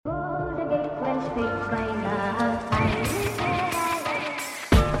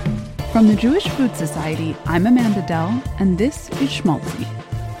From the Jewish Food Society, I'm Amanda Dell, and this is Schmaltzy.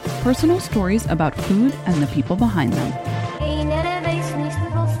 Personal stories about food and the people behind them.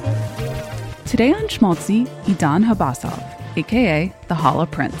 Today on Schmaltzy, Idan Habasov, aka the Challah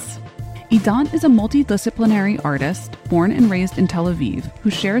Prince. Idan is a multidisciplinary artist born and raised in Tel Aviv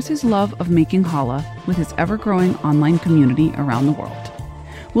who shares his love of making challah with his ever-growing online community around the world.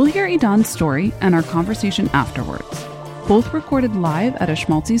 We'll hear Idan's story and our conversation afterwards, both recorded live at a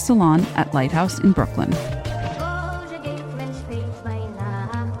Schmaltzy salon at Lighthouse in Brooklyn.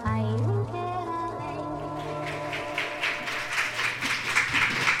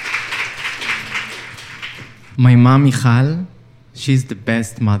 My mom, Michal, she's the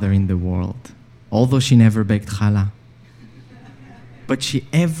best mother in the world, although she never baked challah. But she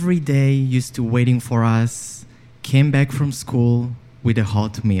every day used to waiting for us, came back from school with a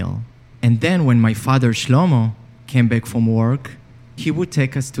hot meal. And then when my father, Shlomo, came back from work, he would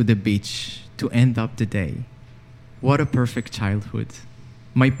take us to the beach to end up the day. What a perfect childhood.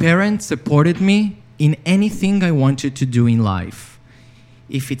 My parents supported me in anything I wanted to do in life.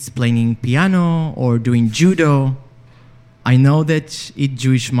 If it's playing piano or doing judo, I know that each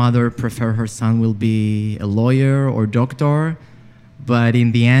Jewish mother prefers her son will be a lawyer or doctor, but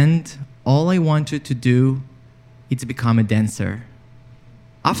in the end, all I wanted to do is become a dancer.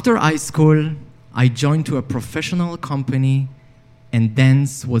 After high school, I joined to a professional company, and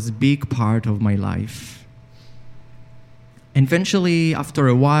dance was a big part of my life. Eventually, after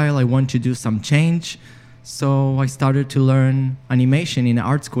a while, I wanted to do some change, so I started to learn animation in an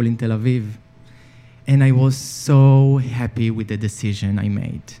art school in Tel Aviv. And I was so happy with the decision I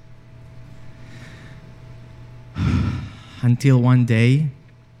made. Until one day,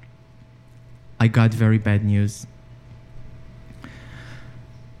 I got very bad news.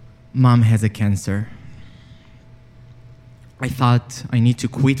 Mom has a cancer. I thought I need to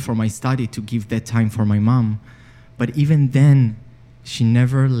quit for my study to give that time for my mom. But even then, she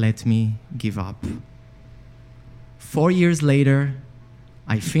never let me give up. 4 years later,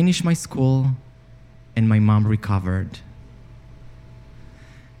 I finished my school and my mom recovered.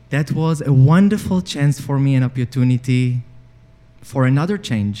 That was a wonderful chance for me, an opportunity for another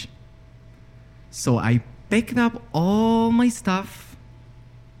change. So I picked up all my stuff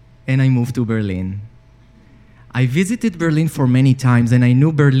and I moved to Berlin. I visited Berlin for many times and I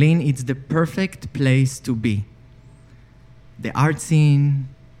knew Berlin is the perfect place to be. The art scene,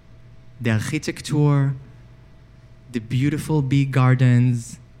 the architecture, the beautiful big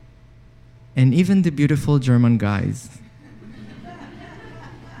gardens, and even the beautiful German guys.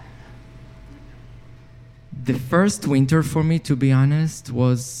 The first winter for me, to be honest,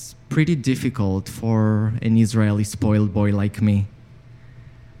 was pretty difficult for an Israeli spoiled boy like me.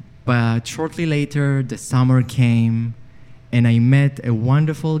 But shortly later, the summer came, and I met a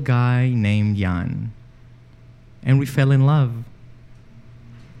wonderful guy named Jan. And we fell in love.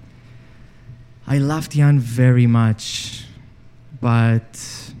 I loved Jan very much,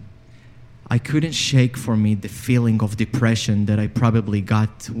 but I couldn't shake for me the feeling of depression that I probably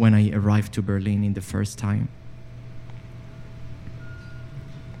got when I arrived to Berlin in the first time.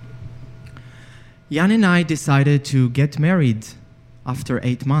 Jan and I decided to get married after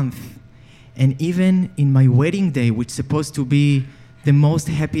 8 months. And even in my wedding day, which is supposed to be the most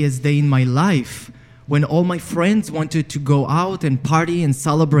happiest day in my life, when all my friends wanted to go out and party and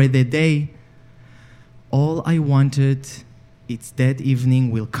celebrate the day, all I wanted is that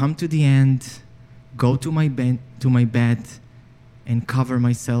evening will come to the end, go to my bed, and cover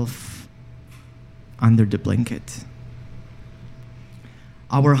myself under the blanket.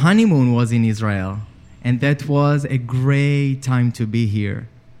 Our honeymoon was in Israel, and that was a great time to be here.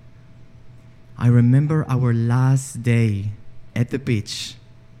 I remember our last day at the beach,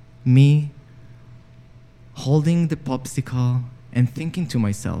 me holding the popsicle and thinking to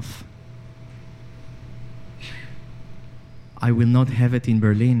myself, I will not have it in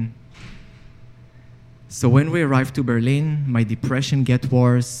Berlin. So when we arrived to Berlin, my depression got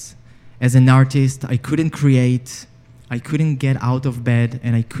worse. As an artist, I couldn't create, I couldn't get out of bed,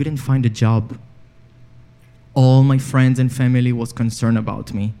 and I couldn't find a job. All my friends and family was concerned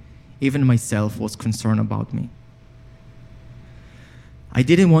about me. Even myself was concerned about me. I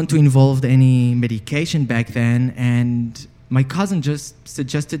didn't want to involve any medication back then, and my cousin just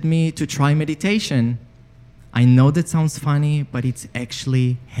suggested me to try meditation. I know that sounds funny, but it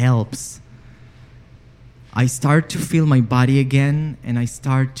actually helps. I start to feel my body again, and I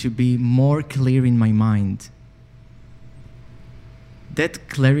start to be more clear in my mind. That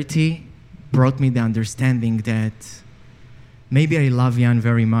clarity brought me the understanding that maybe I love Jan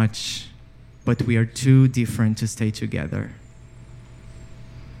very much, but we are too different to stay together.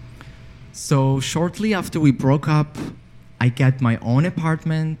 So shortly after we broke up, I got my own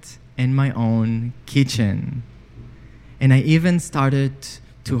apartment and my own kitchen. And I even started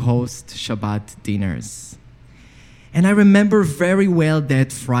to host Shabbat dinners. And I remember very well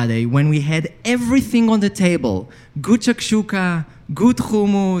that Friday when we had everything on the table. Good shakshuka, good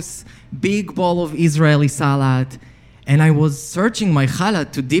hummus, big bowl of Israeli salad. And I was searching my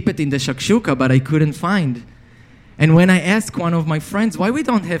challah to dip it in the shakshuka, but I couldn't find. And when I asked one of my friends why we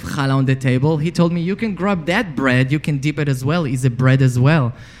don't have challah on the table, he told me, you can grab that bread, you can dip it as well, it's a bread as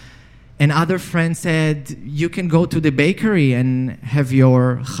well. And other friends said, you can go to the bakery and have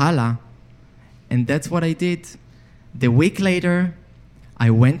your challah. And that's what I did. The week later, I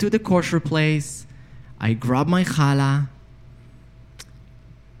went to the kosher place, I grabbed my challah,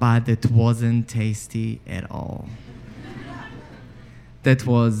 but it wasn't tasty at all. That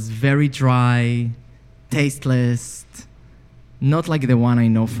was very dry, tasteless, not like the one I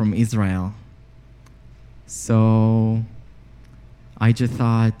know from Israel. So I just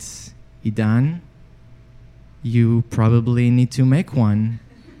thought, Idan, you probably need to make one.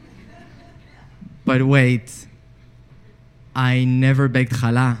 But wait, I never baked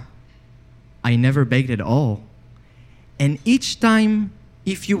challah. I never baked at all. And each time,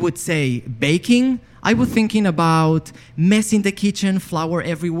 if you would say baking, I was thinking about mess in the kitchen, flour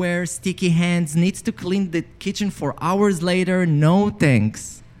everywhere, sticky hands, needs to clean the kitchen for hours later. No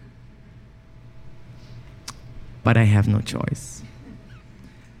thanks. But I have no choice.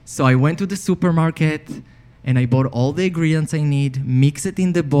 So I went to the supermarket and I bought all the ingredients I need, mix it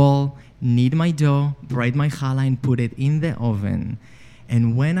in the bowl, knead my dough, braid my challah, and put it in the oven.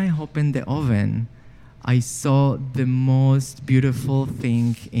 And when I opened the oven, I saw the most beautiful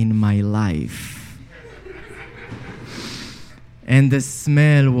thing in my life. And the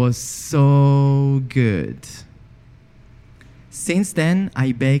smell was so good. Since then,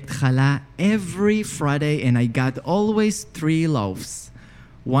 I baked challah every Friday, and I got always 3 loaves.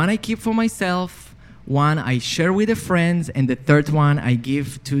 One I keep for myself, one I share with the friends, and the third one I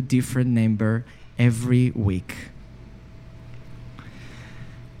give to different neighbor every week.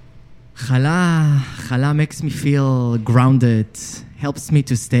 Challah makes me feel grounded, helps me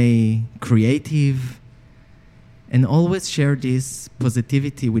to stay creative, and always share this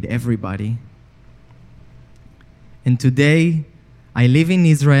positivity with everybody. And today, I live in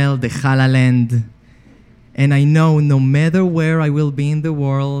Israel, the Challah land, and I know no matter where I will be in the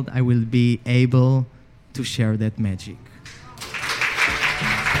world, I will be able to share that magic.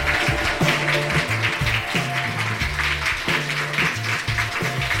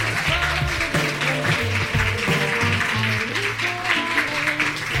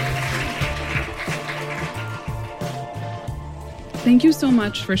 Thank you so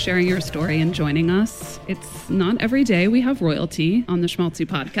much for sharing your story and joining us. It's not every day we have royalty on the Schmaltzy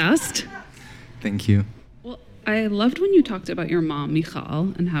podcast. Thank you. Well, I loved when you talked about your mom,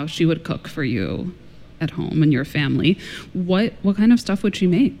 Michal, and how she would cook for you at home and your family. What kind of stuff would she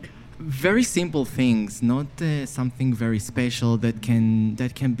make? Very simple things, not something very special that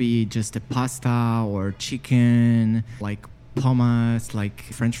can be just a pasta or chicken, like hummus, like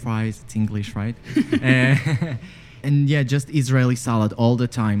French fries. It's English, right? And yeah, just Israeli salad all the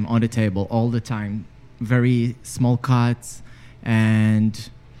time on the table, all the time. Very small cuts and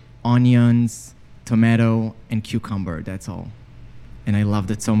onions, tomato, and cucumber. That's all. And I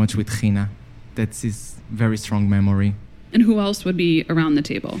loved it so much with China. That's his very strong memory. And who else would be around the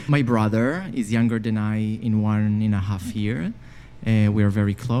table? My brother is younger than I in 1.5 years. We are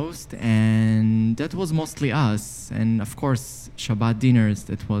very close, and that was mostly us. And of course, Shabbat dinners,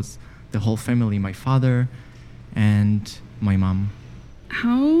 that was the whole family, my father and my mom.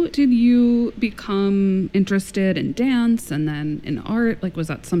 How did you become interested in dance and then in art? Like, was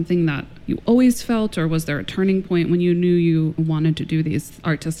that something that you always felt, or was there a turning point when you knew you wanted to do these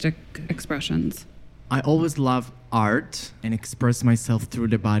artistic expressions? I always loved art and express myself through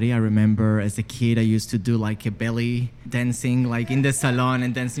the body. I remember as a kid, I used to do like a belly dancing, like in the salon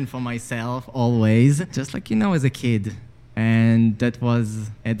and dancing for myself always, just like, as a kid. And that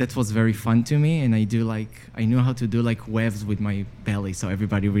was very fun to me. And I knew how to do like waves with my belly. So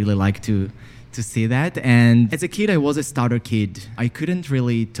everybody really liked to see that. And as a kid, I was a stutter kid. I couldn't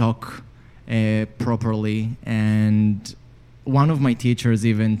really talk properly. And one of my teachers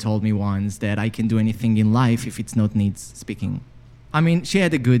even told me once that I can do anything in life if it's not needs speaking. I mean, she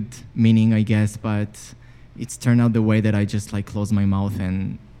had a good meaning, I guess, but it's turned out the way that I just like closed my mouth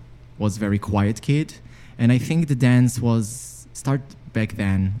and was very quiet kid. And I think the dance was start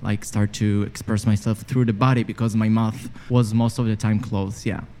to express myself through the body because my mouth was most of the time closed,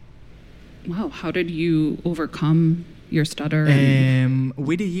 yeah. Wow. How did you overcome your stutter?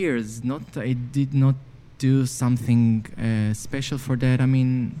 With the years, I did not do something special for that. I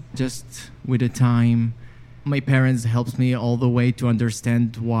mean, just with the time, my parents helped me all the way to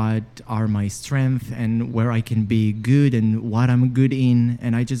understand what are my strengths and where I can be good and what I'm good in,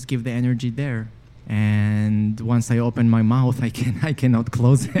 and I just give the energy there. And once I open my mouth, I cannot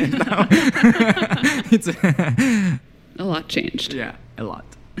close it now. It's a lot changed. Yeah, a lot.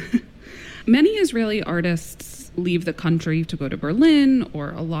 Many Israeli artists leave the country to go to Berlin,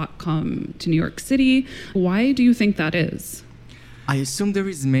 or a lot come to New York City. Why do you think that is? I assume there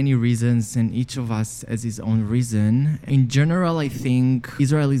is many reasons, and each of us has his own reason. In general, I think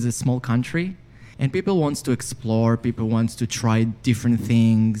Israel is a small country, and people want to explore, people want to try different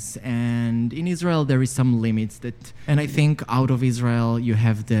things, and in Israel there is some limits and I think out of Israel you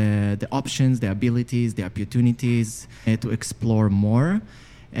have the options, the abilities, the opportunities to explore more.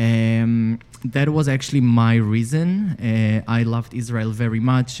 That was actually my reason. I loved Israel very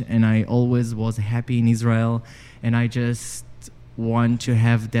much, and I always was happy in Israel, and I just want to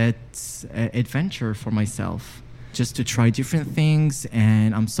have that adventure for myself, just to try different things,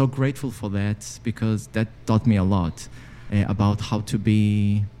 and I'm so grateful for that because that taught me a lot about how to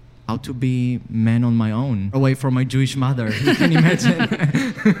be man on my own, away from my Jewish mother. You can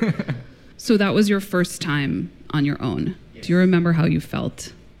imagine. So that was your first time on your own. Yes. Do you remember how you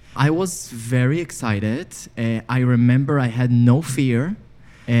felt? I was very excited. I remember I had no fear.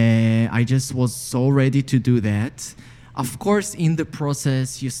 I just was so ready to do that. Of course, in the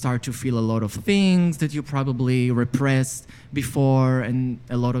process, you start to feel a lot of things that you probably repressed before, and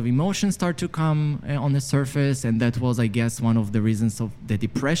a lot of emotions start to come on the surface, and that was, I guess, one of the reasons of the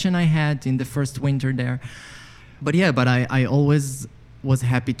depression I had in the first winter there. But I always was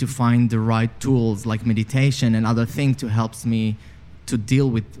happy to find the right tools like meditation and other things to help me to deal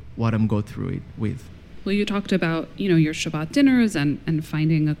with what I'm going through it with. Well, you talked about, your Shabbat dinners and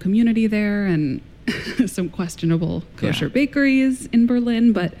finding a community there, and some questionable kosher bakeries in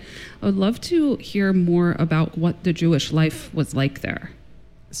Berlin, but I would love to hear more about what the Jewish life was like there.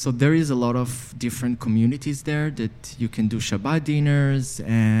 So there is a lot of different communities there that you can do Shabbat dinners,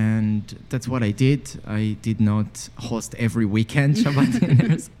 and that's what I did. I did not host every weekend Shabbat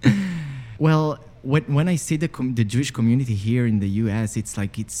dinners. Well, when I see the Jewish community here in the US, it's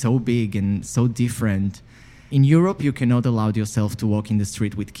like it's so big and so different. In Europe, you cannot allow yourself to walk in the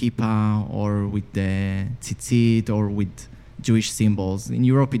street with kippah or with the tzitzit or with Jewish symbols. In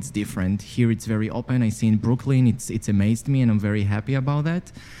Europe, it's different. Here, it's very open. I see in Brooklyn, it's amazed me, and I'm very happy about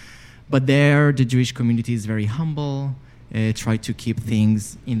that. But there, the Jewish community is very humble, try to keep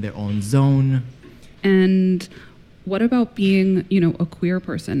things in their own zone. And what about being, a queer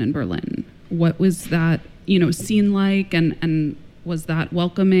person in Berlin? What was that, scene like, and was that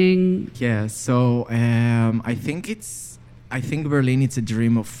welcoming? Yeah, so I think Berlin, it's a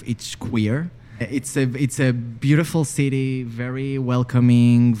dream of each queer. It's a beautiful city, very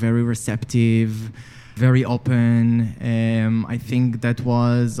welcoming, very receptive, very open. I think that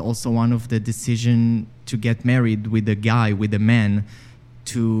was also one of the decision to get married with a man,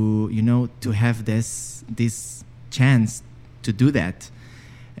 to have this chance to do that.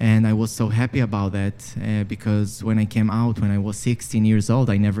 And I was so happy about that because when I came out, when I was 16 years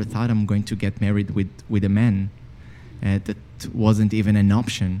old, I never thought I'm going to get married with a man. That wasn't even an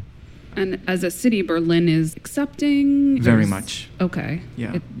option. And as a city, Berlin is accepting? Very much. Okay.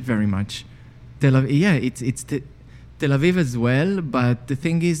 Yeah, very much. Tel Aviv, it's Tel Aviv as well, but the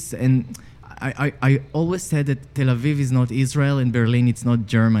thing is, and I always said that Tel Aviv is not Israel and Berlin it's not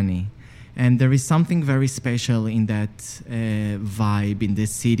Germany. And there is something very special in that vibe in the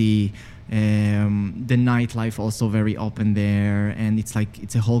city. The nightlife also very open there, and it's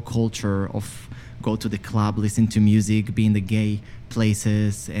a whole culture of go to the club, listen to music, be in the gay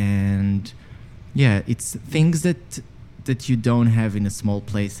places, and it's things that you don't have in the small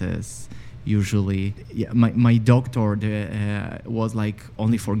places usually. Yeah, my doctor was like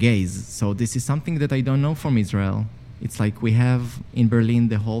only for gays, so this is something that I don't know from Israel. It's like we have in Berlin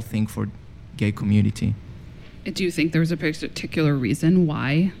the whole thing for gay community. Do you think there's a particular reason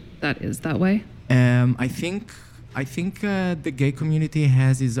why that is that way? I think the gay community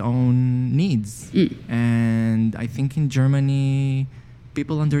has its own needs, and I think in Germany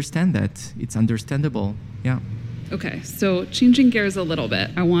people understand that. It's understandable. Yeah. Okay, so changing gears a little bit,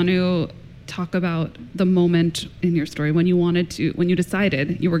 I want to talk about the moment in your story when you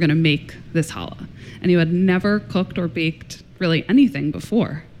decided you were going to make this challah, and you had never cooked or baked really anything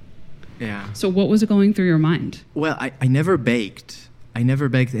before. Yeah. So what was going through your mind? Well, I never baked. I never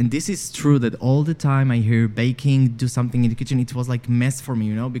baked, and this is true that all the time I hear baking, do something in the kitchen. It was like mess for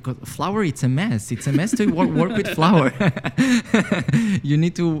me, because flour, it's a mess. It's a mess to work with flour. You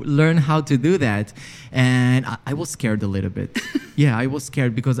need to learn how to do that. And I was scared a little bit. Yeah, I was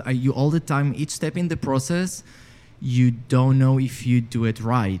scared because you all the time, each step in the process, you don't know if you do it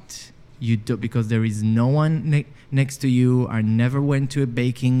right. You do, because there is no one next to you. I never went to a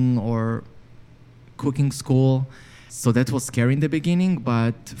baking or cooking school. So that was scary in the beginning,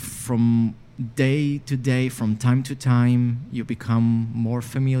 but from day to day, from time to time, you become more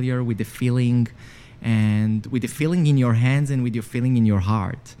familiar with the feeling, and with the feeling in your hands and with your feeling in your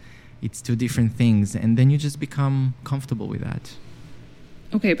heart. It's two different things, and then you just become comfortable with that.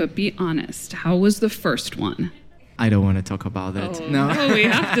 Okay, but be honest. How was the first one? I don't want to talk about it. Oh, no, we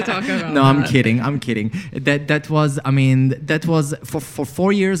have to talk about No, that. I'm kidding. That was for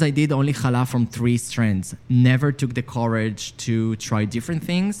 4 years. I did only challah from 3 strands. Never took the courage to try different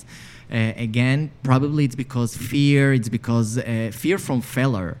things. Again, probably it's because fear. It's because fear from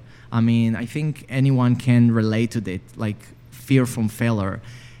failure. I think anyone can relate to it, like fear from failure.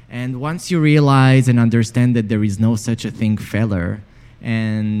 And once you realize and understand that there is no such a thing, failure,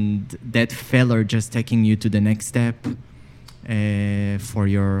 and that failure just taking you to the next step for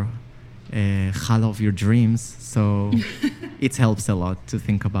your challah of your dreams. So it helps a lot to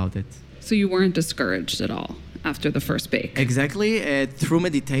think about it. So you weren't discouraged at all after the first bake? Exactly. Through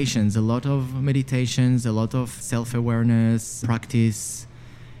meditations, a lot of self-awareness, practice.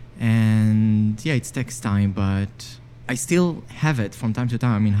 And yeah, it takes time, but I still have it from time to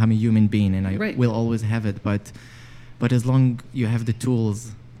time. I'm a human being, and I will always have it. But as long you have the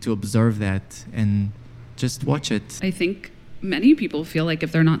tools to observe that and just watch it. I think many people feel like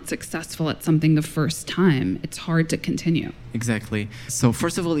if they're not successful at something the first time, it's hard to continue. Exactly. So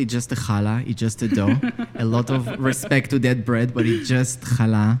first of all, it's just a challah. It's just a dough. A lot of respect to that bread, but it's just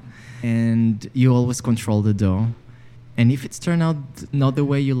challah. And you always control the dough. And if it's turned out not the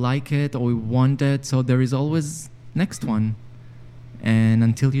way you like it or you want it, so there is always next one. And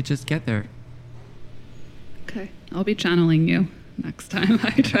until you just get there. Okay, I'll be channeling you next time I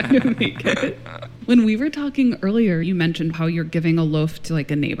try to make it. When we were talking earlier, you mentioned how you're giving a loaf to like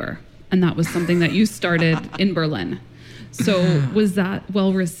a neighbor, and that was something that you started in Berlin. So was that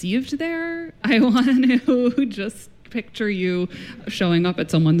well received there? I want to just picture you showing up at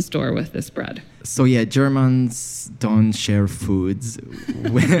someone's door with this bread. So yeah, Germans don't share foods.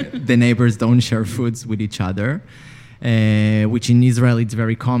 The neighbors don't share foods with each other, which in Israel it's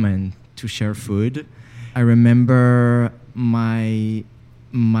very common to share food. I remember my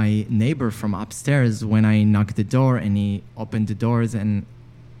neighbor from upstairs when I knocked the door and he opened the doors and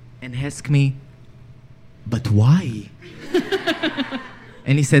asked me, "But why?"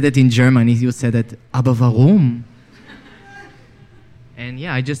 And he said it in German. He said it, "Aber warum?" And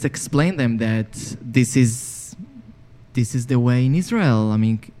yeah, I just explained them that this is the way in Israel.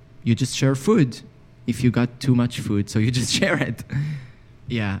 You just share food. If you got too much food, so you just share it.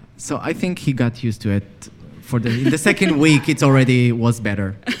 Yeah, so I think he got used to it. In the second week, it already was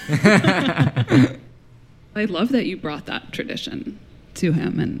better. I love that you brought that tradition to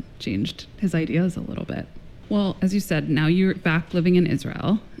him and changed his ideas a little bit. Well, as you said, now you're back living in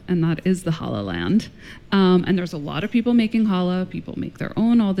Israel, and that is the challah land. And there's a lot of people making challah. People make their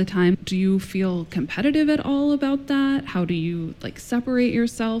own all the time. Do you feel competitive at all about that? How do you separate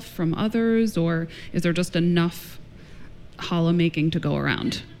yourself from others, or is there just enough challah making to go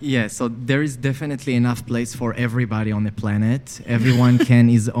around? Yeah, so there is definitely enough place for everybody on the planet. Everyone can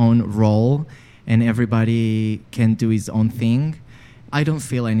his own role, and everybody can do his own thing. I don't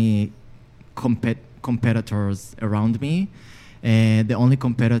feel any competitors around me. The only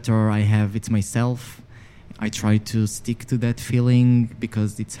competitor I have, it's myself. I try to stick to that feeling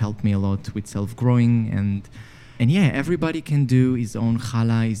because it's helped me a lot with self-growing. And yeah, everybody can do his own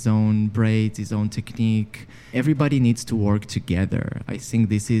challah, his own braids, his own technique. Everybody needs to work together. I think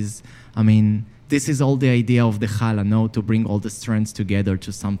this is all the idea of the challah, no? To bring all the strands together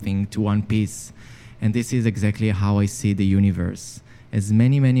to something, to one piece. And this is exactly how I see the universe. As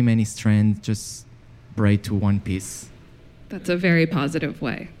many, many, many strands just braid to one piece. That's a very positive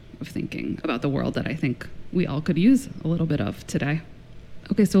way of thinking about the world that I think we all could use a little bit of today.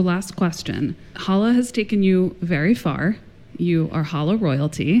 Okay, so last question. Challah has taken you very far. You are challah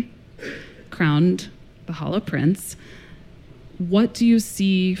royalty, crowned the challah prince. What do you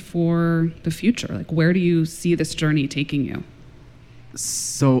see for the future? Where do you see this journey taking you?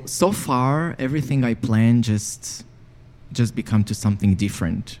 So far, everything I planned just become to something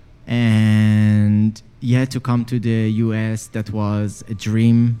different. And yeah, to come to the US, that was a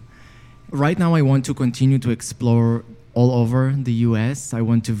dream. Right now, I want to continue to explore all over the US. I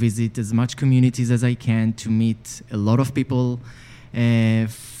want to visit as much communities as I can to meet a lot of people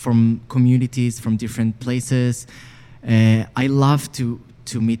from communities, from different places. I love to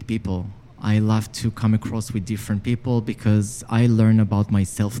meet people. I love to come across with different people because I learn about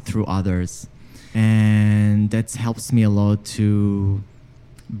myself through others. And that helps me a lot to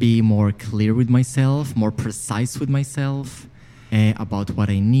be more clear with myself, more precise with myself about what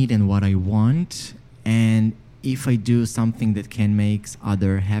I need and what I want. And if I do something that can make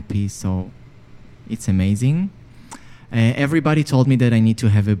others happy, so it's amazing. Everybody told me that I need to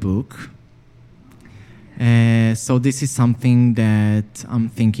have a book. So this is something that I'm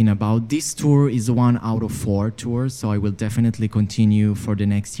thinking about. This tour is 1 out of 4 tours, so I will definitely continue for the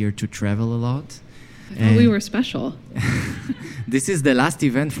next year to travel a lot. I thought we were special. This is the last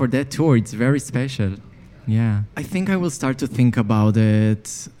event for that tour. It's very special. Yeah. I think I will start to think about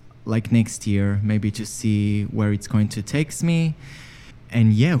it like next year, maybe to see where it's going to take me.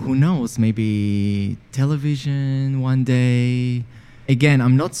 And yeah, who knows, maybe television one day. Again,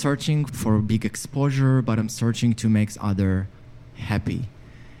 I'm not searching for big exposure, but I'm searching to make others happy.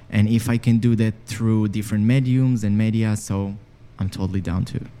 And if I can do that through different mediums and media, so I'm totally down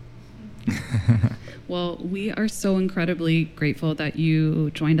to. Well, we are so incredibly grateful that you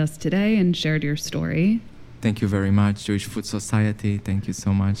joined us today and shared your story. Thank you very much, Jewish Food Society. Thank you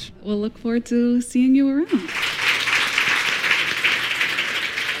so much. We'll look forward to seeing you around.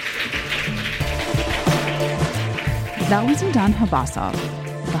 That was Idan Habasov,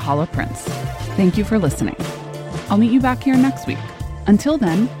 the Challah Prince. Thank you for listening. I'll meet you back here next week. Until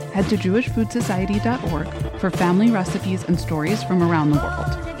then, head to jewishfoodsociety.org for family recipes and stories from around the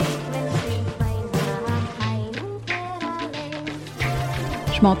world.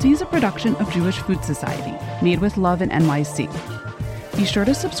 Schmaltzy is a production of Jewish Food Society, made with love in NYC. Be sure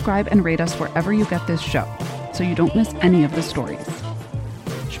to subscribe and rate us wherever you get this show, so you don't miss any of the stories.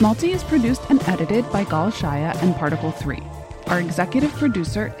 Schmaltzy is produced and edited by Gal Shaya and Particle 3. Our executive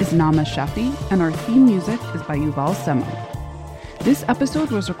producer is Nama Shefi, and our theme music is by Yuval Semo. This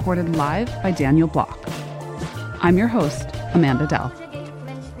episode was recorded live by Daniel Block. I'm your host, Amanda Dell.